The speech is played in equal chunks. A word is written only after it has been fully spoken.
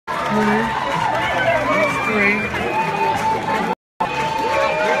three.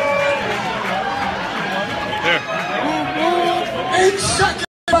 There. In second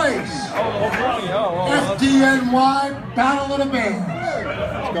place, FDNY Battle of the Bands.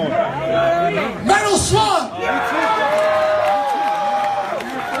 Let's go. Metal Slug.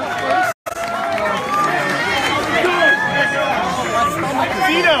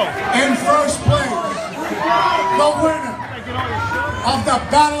 In first place, the winner of the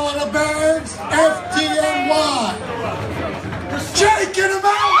Battle of the Bands, FDNY. Jake in the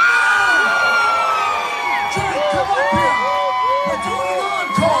mountain! Jake, come up here. We're doing an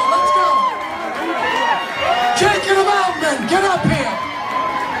encore. Let's go. Jake in the mountain, man. Get up here.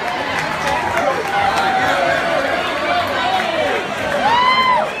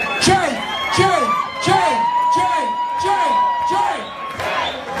 Jake, Jake, Jake, Jake, Jake, Jake.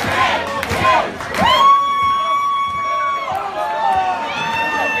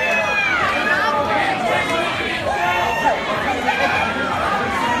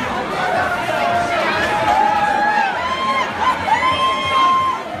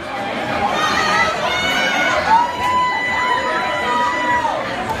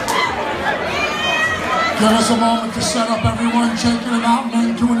 Give us a moment to set up everyone, checking it out,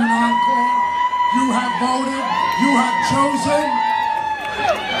 men doing an encore. You have voted, you have chosen.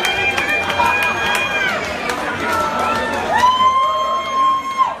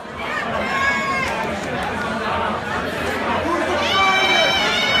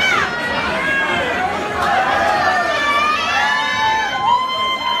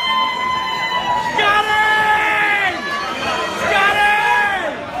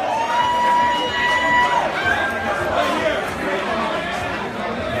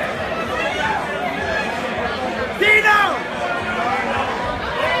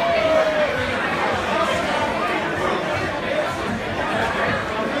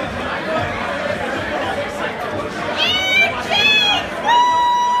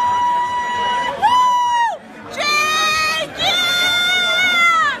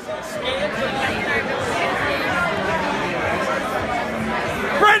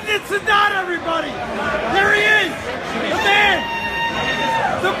 Everybody! There he is! The man!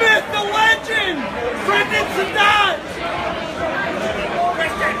 The myth! The legend! Brendan Sadat!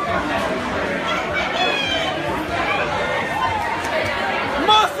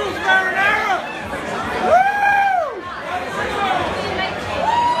 Muscles Marinara! Woo!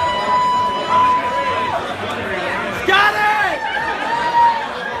 Got it!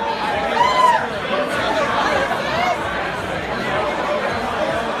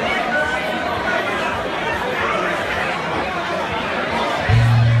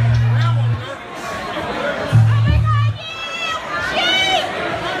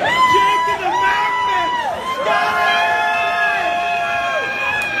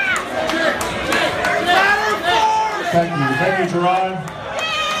 Thank you, Gerard.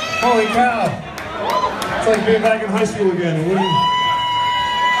 Holy cow. It's like being back in high school again. Where's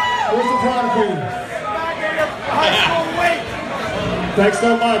the prom queen? Thanks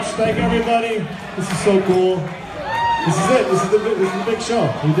so much. Thank everybody. This is so cool. This is it. This is the big show.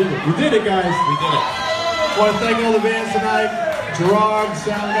 We did it. We did it, guys. We did it. I want to thank all the bands tonight. Gerard,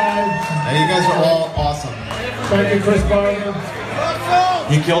 sound guy. Hey, you guys are all awesome. Thank you, Chris Barber.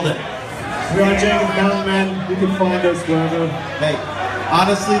 You killed it. We are Jake and the Mountain Men. You can find us wherever. Hey,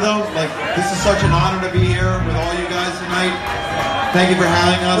 honestly though, like, this is such an honor to be here with all you guys tonight. Thank you for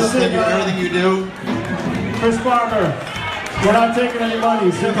having us. Thank you for everything you do. Chris Barber, we're not taking any money.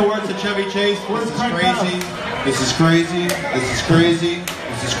 Hear the words of Chevy Chase. This is crazy. This is crazy. This is crazy.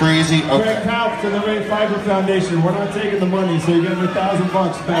 This is crazy. Okay. Greg Kaup to the Ray Fiber Foundation. We're not taking the money, so you get $1,000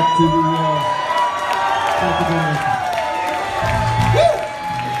 back to the donation.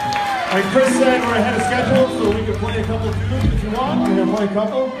 Like Chris said, we're ahead of schedule, so we can play a couple of tunes if you want. We're going to play a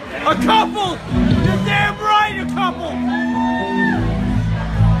couple. A couple! You're damn right, a couple!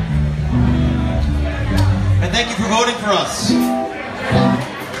 And thank you for voting for us.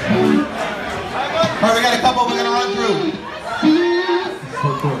 Alright, we got a couple we're going to run through. So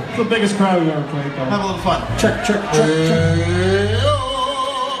cool. It's the biggest crowd we've ever played, though. Have a little fun. Check, check, check, check.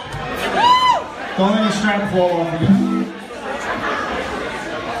 Don't let your strap fall off again.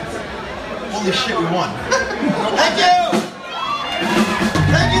 Holy shit, we won. Thank you!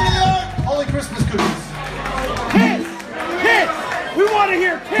 Thank you, New York! Holy Christmas cookies. Kiss! Kiss! We want to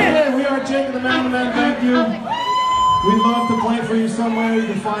hear Kiss! Hey, we are Jake and the Mountain Men. Thank you. We'd love to play for you somewhere. You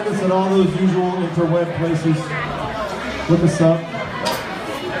can find us at all those usual interweb places. Look us up.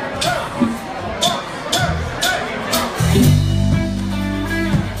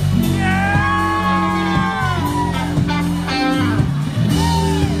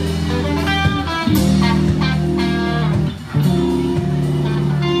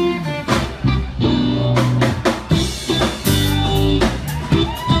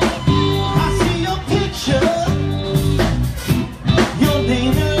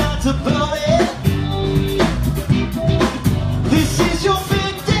 flaming lights above it. This is your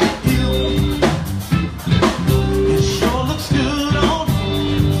big debut. It sure looks good on you.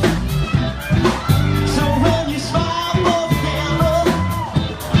 So when you smile for the camera,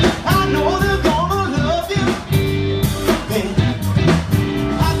 I know they're gonna love you. Babe,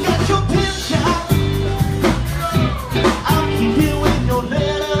 I got your pin shot. I'll keep you in your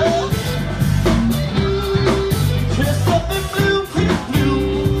letter. Dressed up in blue, pretty blue.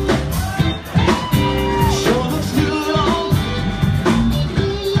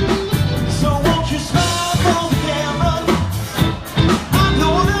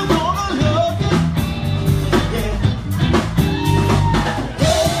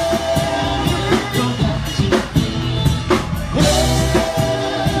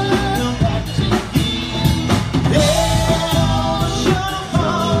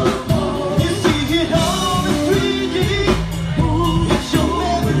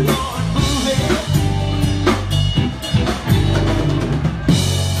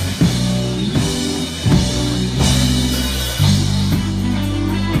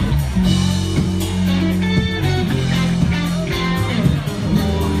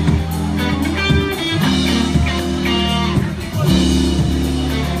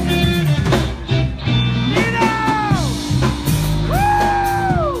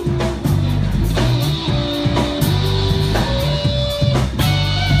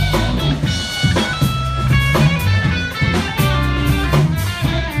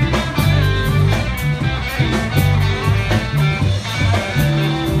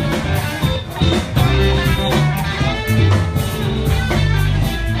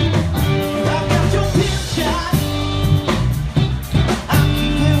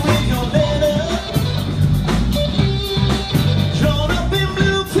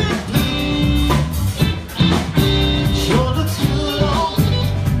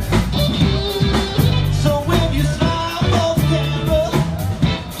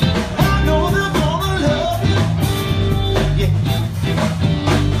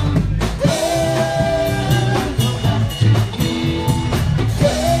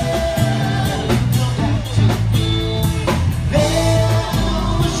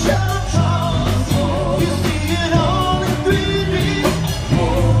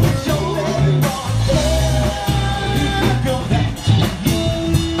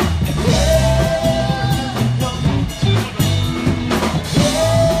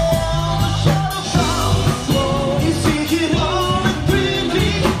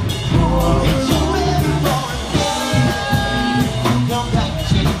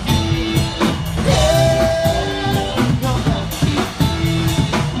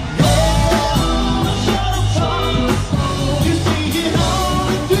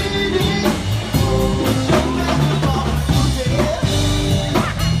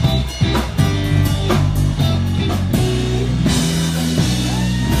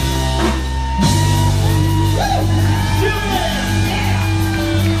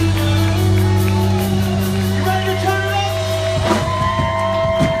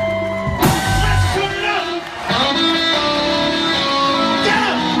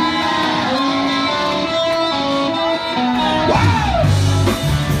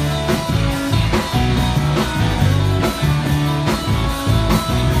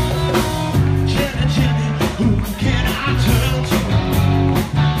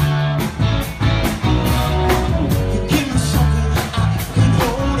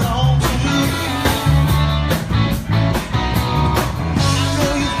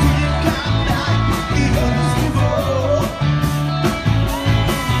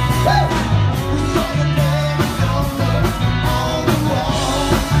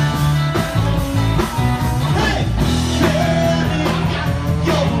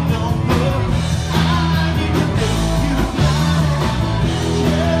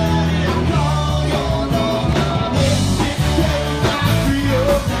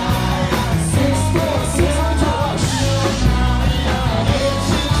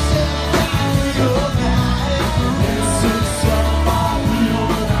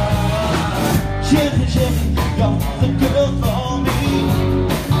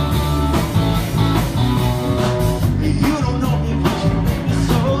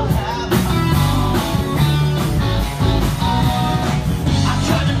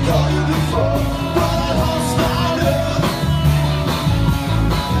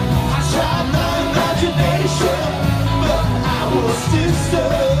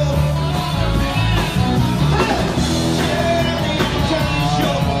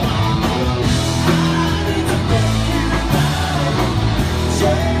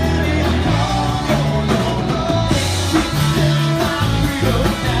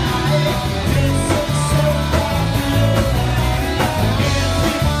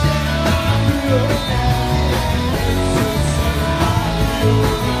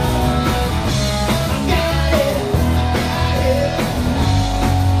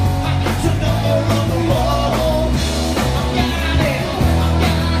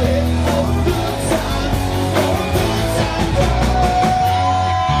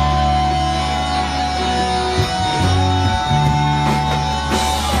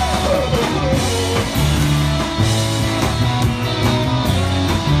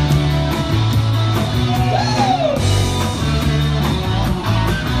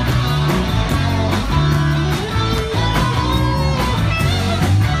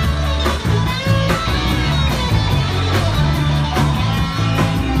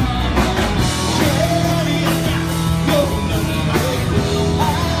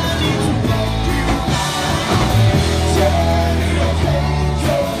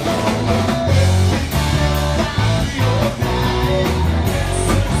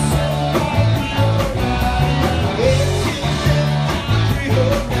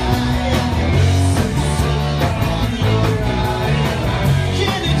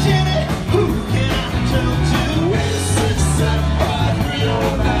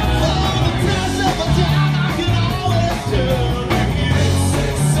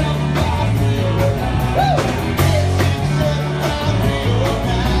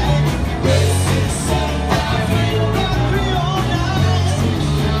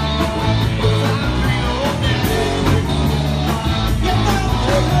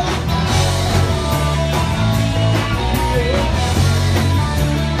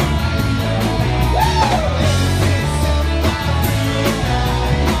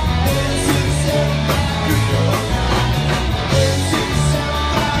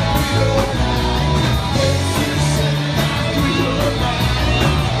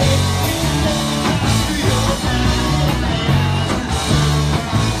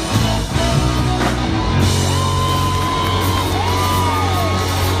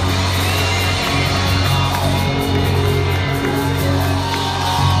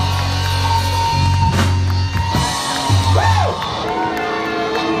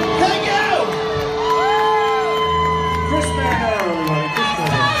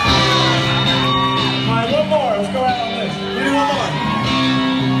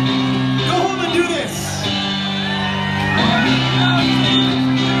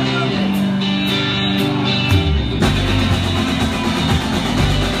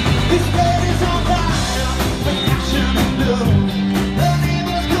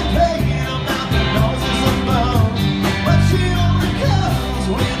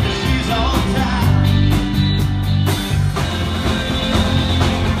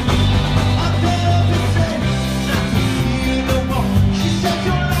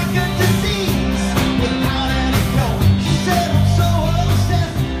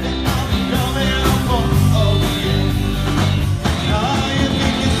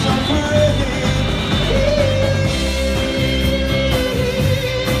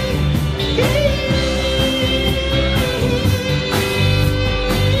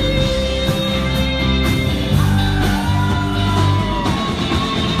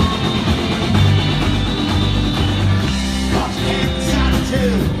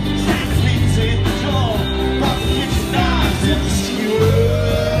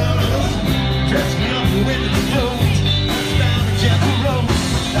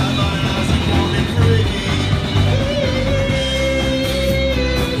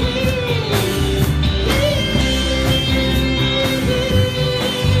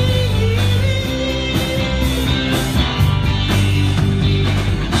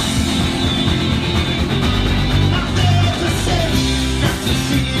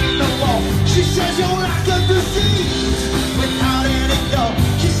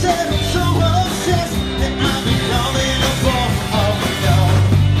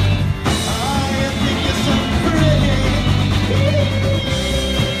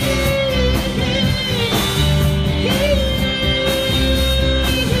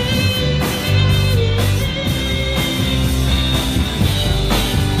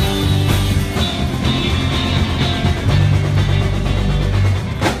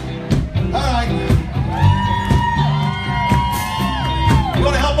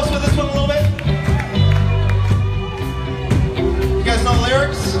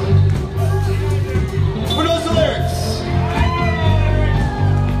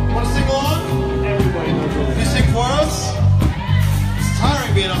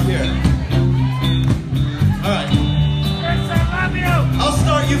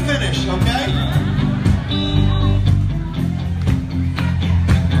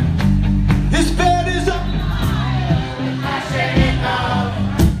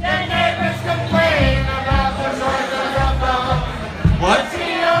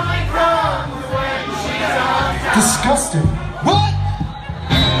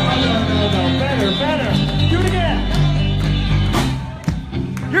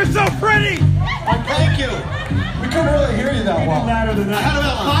 couldn't really hear you that well. Louder than I had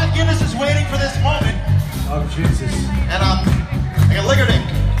that. about 5 Guinnesses waiting for this moment, Oh, Jesus. and I got liquor dick.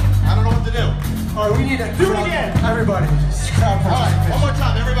 I don't know what to do. All right, we need to Do it again. Everybody, just crowd All right, participation. one more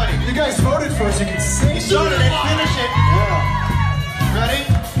time, everybody. You guys voted for us. You can sing. You started it, finish it. Yeah. Ready?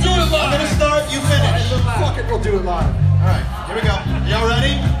 Do it live. I'm gonna start, you finish. Fuck it, we'll do it live. All right, here we go. Y'all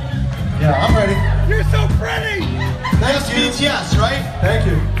ready? Yeah, I'm ready. You're so pretty! Yes means yes, right? Thank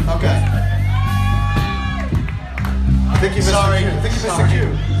you. Okay. I think you missed Sorry. the cue. I think you missed the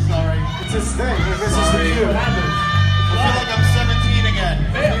cue. Sorry. It's his thing. This is the Sorry. cue. I feel like I'm 17 again.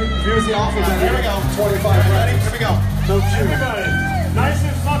 Here's the offer. Then Here we go. 25 Ready? ready. Here we go. No cue. Everybody, nice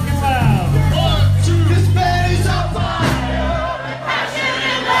and fucking loud. This baby's on fire.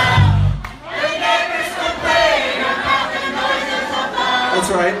 That's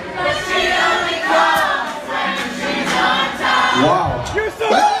right. Wow. You're so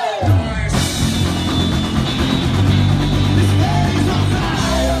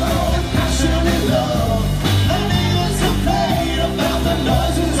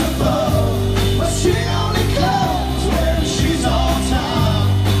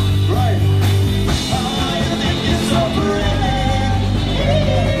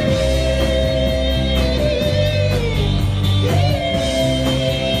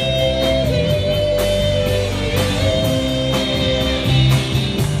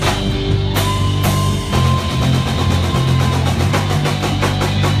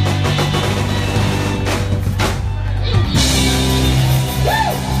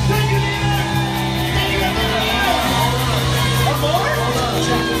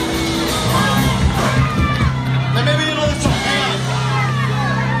Maybe another song. Hang on.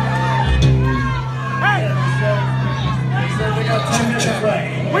 Hey! They got 10 minutes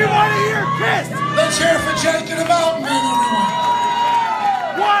left. We want to hear